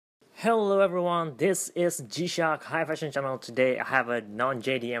Hello everyone, this is G-Shock High Fashion Channel. Today I have a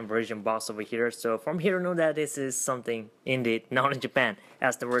non-JDM version box over here. So from here know that this is something indeed not in Japan,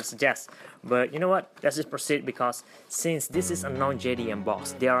 as the word suggests. But you know what, let's just proceed, because since this is a non-JDM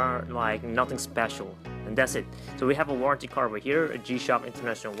box, there are like nothing special, and that's it. So we have a warranty card over here, a G-Shock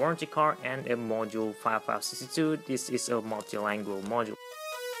International warranty card, and a module 5562. This is a multilingual module.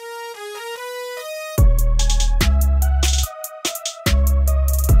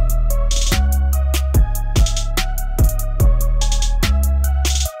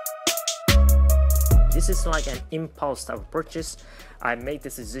 This is like an impulse type of purchase. I made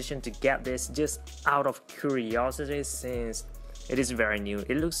this decision to get this just out of curiosity, since it is very new.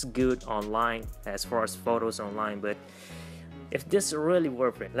 It looks good online as far as photos online, but if this is really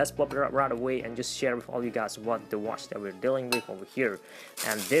worth it, let's pop it up right away and just share with all you guys what the watch that we're dealing with over here.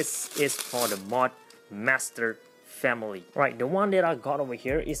 And this is for the MUDMASTER family. Right, the one that I got over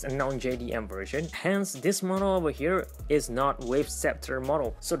here is a non-JDM version, hence this model over here is not Wave Scepter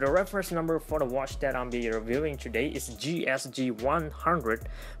model. So the reference number for the watch that I'll be reviewing today is GSG-100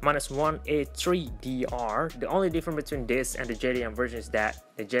 -1A3DR. The only difference between this and the JDM version is that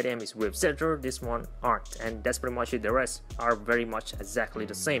the JDM is Wave Scepter, this one aren't, and that's pretty much it. The rest are very much exactly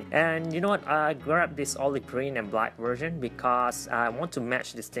the same. And you know what, I grabbed this olive green and black version because I want to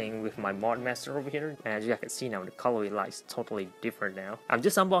match this thing with my MUDMASTER over here. And as you can see now, the colorway light is totally different now. I'm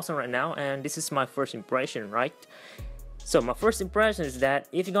just unboxing right now, and this is my first impression, right? So my first impression is that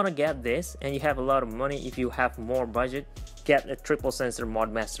if you're gonna get this and you have a lot of money, if you have more budget, get a triple sensor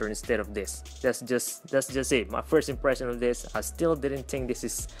MUDMASTER instead of this. That's just it. My first impression of this, I still didn't think this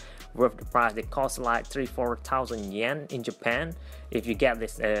is worth the price. They cost like 3,000–4,000 yen in Japan. If you get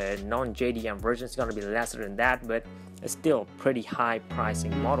this non-JDM version, it's gonna be lesser than that, but it's still pretty high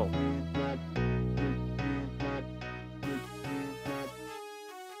pricing model.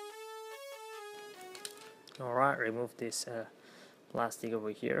 Alright, remove this plastic over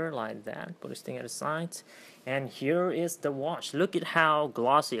here like that, put this thing at the side, and here is the watch. Look at how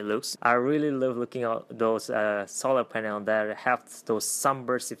glossy it looks. I really love looking at those solar panels that have those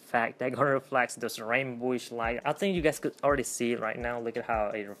sunburst effect that gonna reflect those rainbowish light. I think you guys could already see it right now. Look at how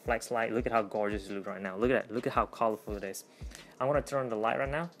it reflects light. Look at how gorgeous it looks right now. Look at that. Look at how colorful it is. I'm gonna turn the light right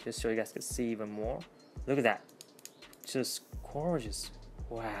now just so you guys can see even more. Look at that, just gorgeous.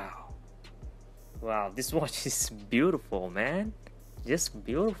 Wow, this watch is beautiful, man. Just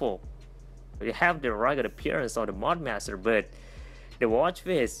beautiful. You have the rugged appearance of the MUDMASTER, but the watch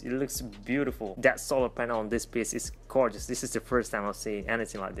face, it looks beautiful. That solar panel on this piece is gorgeous. This is the first time I've seen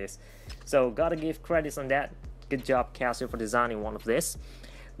anything like this. So gotta give credits on that. Good job, Casio, for designing one of this.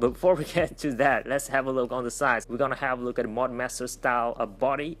 But before we get to that, let's have a look on the sides. We're gonna have a look at the MUDMASTER style of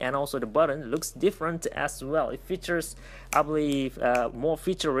body, and also the button looks different as well. It features, I believe, more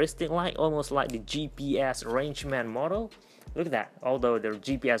futuristic, like almost like the GPS Rangeman model. Look at that. Although the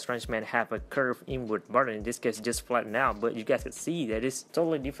GPS Rangeman have a curved inward button, in this case just flattened out, but you guys can see that it's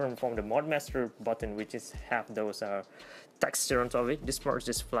totally different from the MUDMASTER button, which is have those texture on top of it. This part is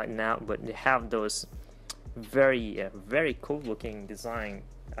just flattened out, but they have those very cool looking design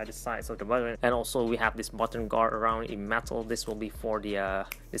at the sides of the button. And also we have this button guard around in metal. This will be for the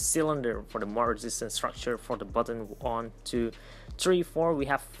cylinder for the more resistant structure for the button 1, 2, 3, 4. We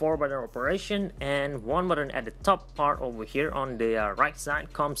have 4 button operation, and 1 button at the top part over here on the right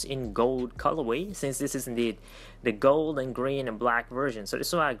side comes in gold colorway, since this is indeed the gold and green and black version. So this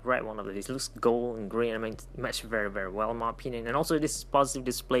is why I grabbed one of these. It looks gold and green. I mean, it matches very well in my opinion. And also this is positive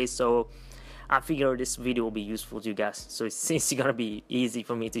display, so I figure this video will be useful to you guys. So since it's gonna be easy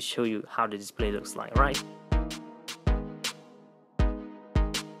for me to show you how the display looks like, right?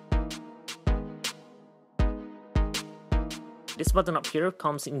 This button up here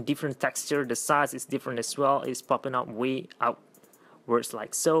comes in different texture. The size is different as well. It's popping up way outwards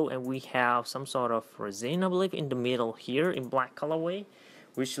like so. And we have some sort of resin, I believe, in the middle here in black colorway,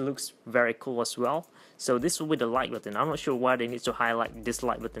 which looks very cool as well. So this will be the light button. I'm not sure why they need to highlight this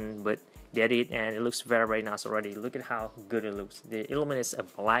light button, but they did, and it looks very nice already. Look at how good it looks. It illuminates a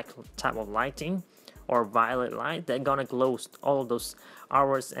black type of lighting or violet light that gonna glow all those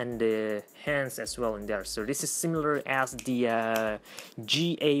hours and the hands as well in there. So this is similar as the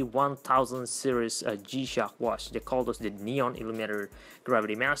GA-1000 series G-Shock watch. They call those the Neon Illuminator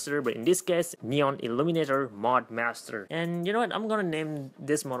Gravity Master, but in this case, Neon Illuminator MUDMASTER. And you know what? I'm gonna name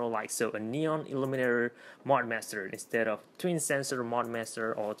this model like so, a Neon Illuminator MUDMASTER instead of twin sensor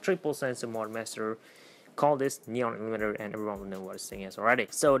MUDMASTER or triple sensor MUDMASTER. Call this Neon Illuminator, and everyone will know what this thing is already.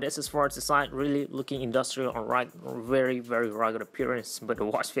 So this is for the side, really looking industrial, alright, very rugged appearance, but the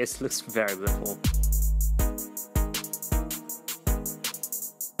watch face looks very beautiful.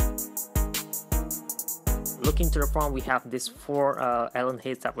 Looking to the front, we have this 4 Allen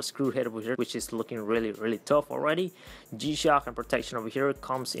head type of screw head over here, which is looking really tough already. G-Shock and protection over here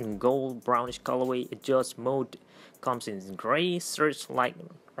comes in gold brownish colorway. Adjust mode comes in gray. Searchlight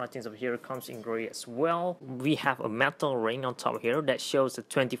writings over here comes in gray as well. We have a metal ring on top here that shows a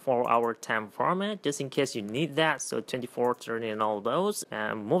 24-hour time format, just in case you need that. So 24, 30 and all those.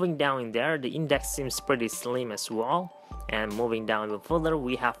 And moving down in there, the index seems pretty slim as well. And moving down even further,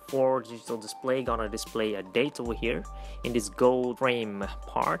 we have 4 digital display gonna display a date over here in this gold frame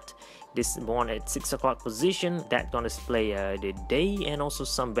part. This one at 6 o'clock position, that gonna display the day and also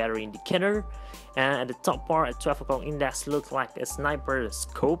some battery indicator. And at the top part at 12 o'clock index looks like a sniper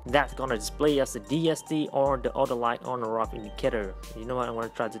scope that's gonna display as a DST or the auto light on or off indicator. You know what, I'm gonna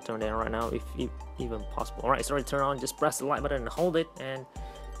try to turn that on right now if even possible. Alright, so to turn on, just press the light button and hold it and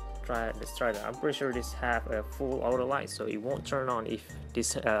let's try that. I'm pretty sure this have a full auto light, so it won't turn on if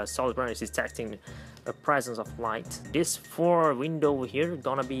this solid burner is detecting the presence of light. This 4 window over here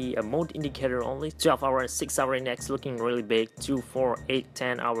gonna be a mode indicator only. 12-hour and 6-hour index looking really big. 2, 4, 8,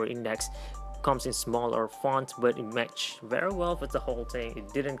 10-hour index comes in smaller font, but it matched very well with the whole thing.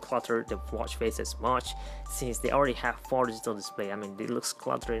 It didn't clutter the watch face as much since they already have 4 digital display. I mean, it looks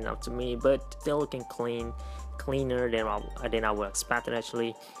cluttered enough to me, but still looking cleaner than I would expect it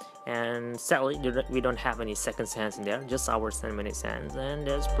actually. And sadly, we don't have any second hands in there, just our 10-minute hands, and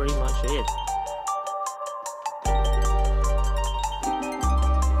that's pretty much it.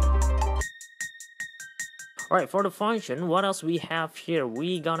 Alright, for the function, what else we have here?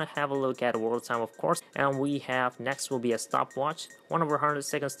 We gonna have a look at world time, of course, and we have next will be a stopwatch, 1 over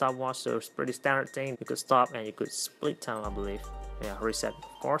 100-second stopwatch, so it's pretty standard thing. You could stop and you could split time, I believe. Yeah, reset,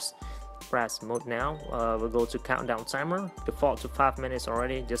 of course. Press mode now. We'll go to countdown timer, default to 5 minutes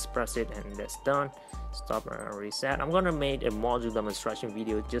already. Just press it and that's done. Stop and reset. I'm gonna make a module demonstration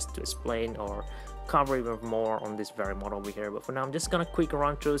video just to explain or cover even more on this very model over here, but for now I'm just gonna quick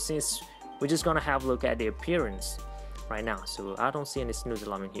run through since we're just gonna have a look at the appearance right now. So I don't see any snooze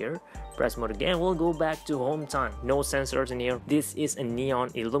alarm in here. Press mode again. We'll go back to home time. No sensors in here. This is a neon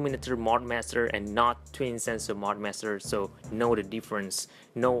illuminator MUDMASTER and not twin sensor MUDMASTER, so know the difference.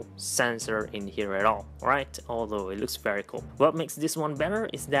 No sensor in here at all, right? Although it looks very cool. What makes this one better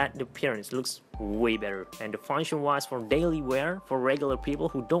is that the appearance looks way better, and the function wise for daily wear for regular people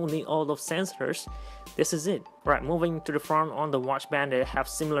who don't need all those sensors, this is it. Right, moving to the front on the watch band, they have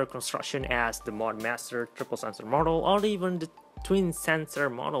similar construction as the MUDMASTER triple sensor model or even the twin sensor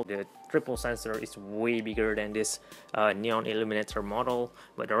model. The triple sensor is way bigger than this neon illuminator model,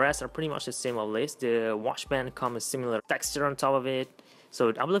 but the rest are pretty much the same at least. The watch band comes with similar texture on top of it.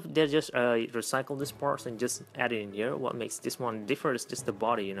 So I believe they just recycle these parts and just add it in here. What makes this one different is just the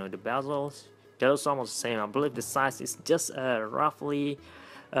body, you know, the bezels. They're almost the same. I believe the size is just roughly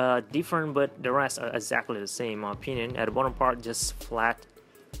different, but the rest are exactly the same in my opinion. At the bottom part, just flat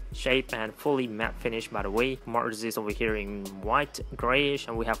shape and fully matte finish, by the way. Mark resist over here in white, grayish,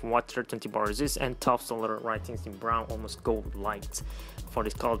 and we have water 20 bar resist and tough solar writings in brown, almost gold light for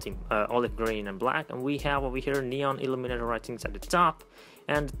this color team, olive green and black. And we have over here neon illuminator writings at the top,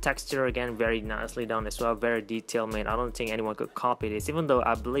 and the texture again very nicely done as well, very detailed made. I don't think anyone could copy this, even though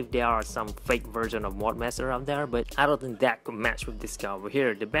I believe there are some fake version of MUDMASTER out there, but I don't think that could match with this guy over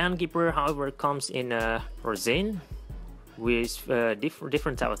here. The band keeper, however, comes in resin with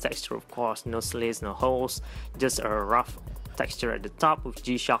different type of texture, of course. No slits, no holes, just a rough texture at the top with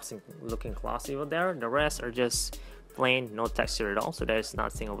G-Shocks looking classy over there. The rest are just plain, no texture at all, so there's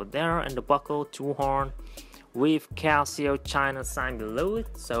nothing over there. And the buckle, 2-horn with Casio China sign below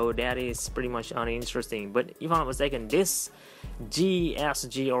it, so that is pretty much uninteresting. But if I'm not mistaken, this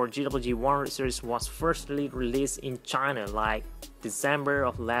GSG or GSG-100 series was firstly released in China like December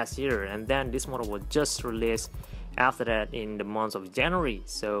of last year, and then this model was just released after that in the month of January,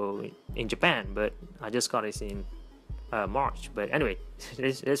 so in Japan, but I just got it in March. But anyway,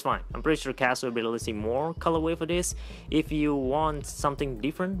 it's fine. I'm pretty sure Casio will be releasing more colorway for this if you want something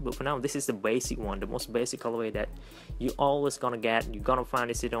different, but for now this is the basic one, the most basic colorway that you always gonna get. You're gonna find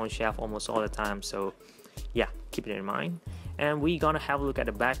this on shelf almost all the time, so yeah, keep it in mind. And we're gonna have a look at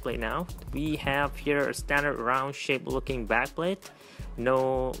the backplate now. We have here a standard round shape looking backplate.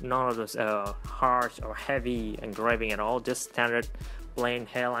 None of those harsh or heavy engraving at all, just standard plain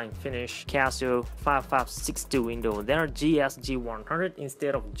hairline finish. Casio 5562 window there, GSG-100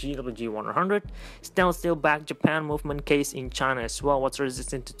 instead of GSG-100. Stainless steel back, Japan movement case in China as well. Water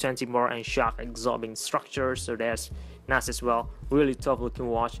resistant to 20 bar and shock absorbing structure, so that's nice as well. Really tough looking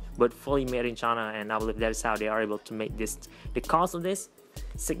watch, but fully made in China, and I believe that is how they are able to make this. The cost of this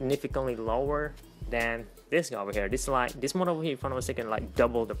significantly lower than this guy over here. This model over here, if I'm not mistaken, like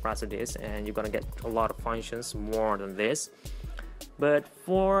double the price of this, and you're gonna get a lot of functions more than this. But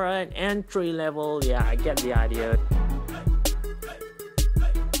for an entry level, yeah, I get the idea.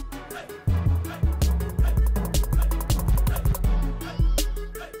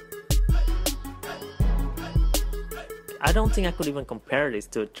 I don't think I could even compare this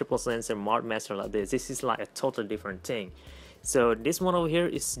to a triple sensor MUDMASTER like this. This is like a totally different thing. So this one over here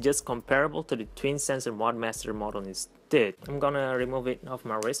is just comparable to the twin sensor MUDMASTER model instead. I'm gonna remove it off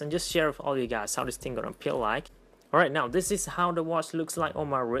my wrist and just share with all you guys how this thing gonna feel like. Alright, now this is how the watch looks like on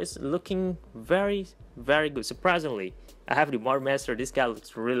my wrist, looking very good. Surprisingly, I have the MUDMASTER. This guy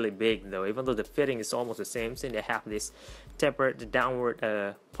looks really big though, even though the fitting is almost the same. So they have this tapered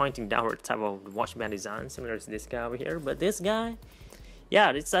downward, pointing downward type of watch band design, similar to this guy over here. But this guy,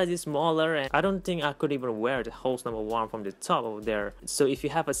 yeah, this size is smaller, and I don't think I could even wear the hose number 1 from the top over there. So if you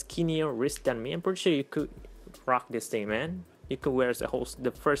have a skinnier wrist than me, I'm pretty sure you could rock this thing, man. You could wear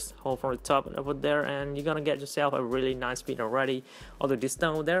the first hole from the top over there, and you're gonna get yourself a really nice fit already. Although this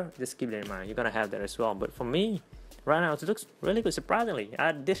down over there, just keep it in mind, you're gonna have that as well. But for me, right now, it looks really good. Surprisingly,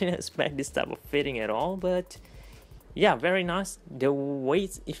 I didn't expect this type of fitting at all, but yeah, very nice. The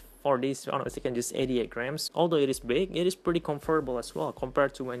weight, if for this, I don't know, it's just 88 grams. Although it is big, it is pretty comfortable as well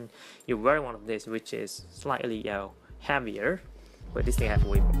compared to when you wear one of these, which is slightly heavier. But this thing has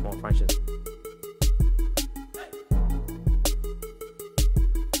way more functions.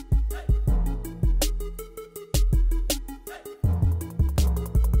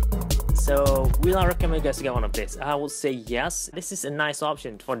 So will I recommend you guys to get one of this? I would say yes. This is a nice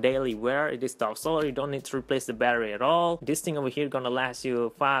option for daily wear. It is top solar. You don't need to replace the battery at all. This thing over here gonna last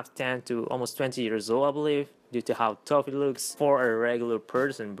you 5, 10 to almost 20 years old, I believe, due to how tough it looks for a regular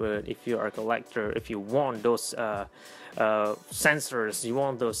person. But if you are a collector, if you want those sensors, you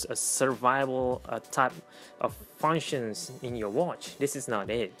want those survival type of functions in your watch, this is not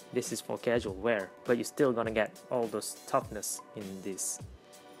it. This is for casual wear, but you're still gonna get all those toughness in this.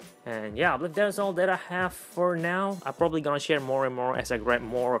 And yeah, I believe that's all that I have for now. I'm probably gonna share more and more as I grab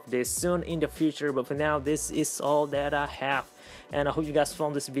more of this soon in the future, but for now, this is all that I have. And I hope you guys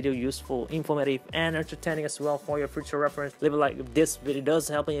found this video useful, informative, and entertaining as well for your future reference. Leave a like if this video does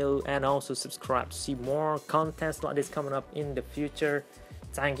help you, and also subscribe to see more contents like this coming up in the future.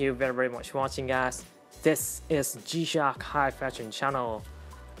 Thank you very much for watching, guys. This is G-Shock High Fashion Channel,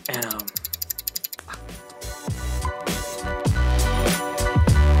 and